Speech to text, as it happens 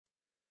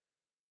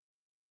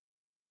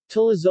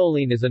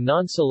Tolazoline is a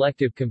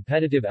non-selective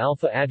competitive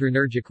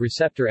alpha-adrenergic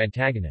receptor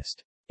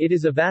antagonist. It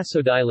is a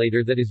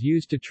vasodilator that is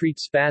used to treat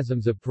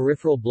spasms of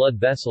peripheral blood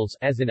vessels,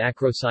 as in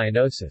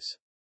acrocyanosis.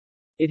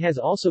 It has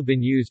also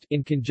been used,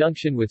 in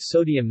conjunction with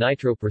sodium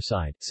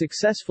nitroprusside,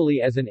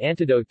 successfully as an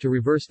antidote to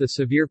reverse the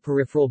severe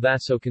peripheral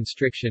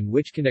vasoconstriction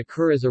which can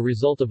occur as a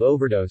result of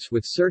overdose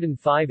with certain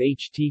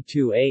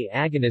 5-HT2A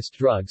agonist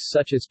drugs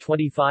such as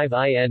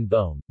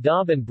 25-IN-BOM,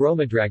 DAB and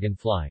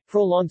bromodragonfly.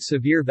 Prolonged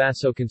severe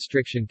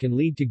vasoconstriction can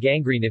lead to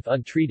gangrene if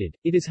untreated.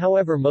 It is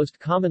however most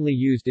commonly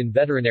used in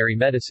veterinary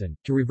medicine,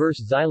 to reverse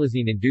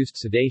xylazine-induced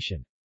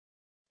sedation.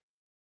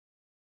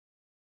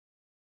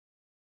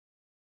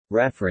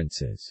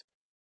 References